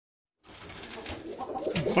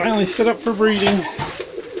Finally set up for breeding.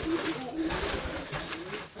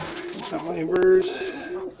 Got my birds,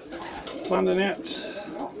 Blondinnttes.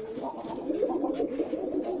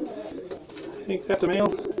 I think that's a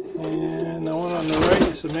male, and the one on the right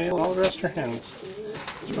is a male. All the rest are hens,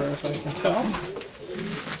 as far as I can tell.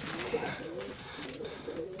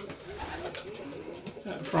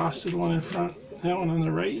 That frosted one in front, that one on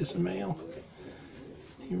the right is a male.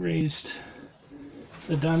 He raised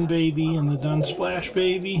the dun baby and the dun splash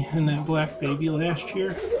baby and that black baby last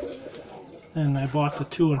year. And I bought the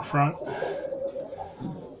two in front.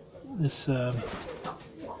 This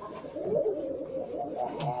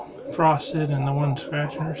frosted and the one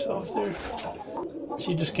scratching herself there.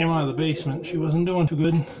 She just came out of the basement. She wasn't doing too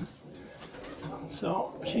good.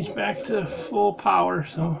 So she's back to full power,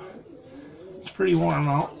 so it's pretty warm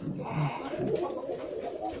out.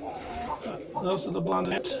 But those are the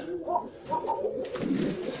Blondinnttes.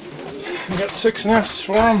 I got 6 nests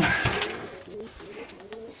for them.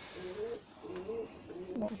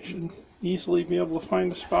 You should easily be able to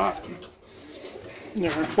find a spot. There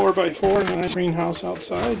are 4x4 in a nice greenhouse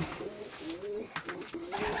outside.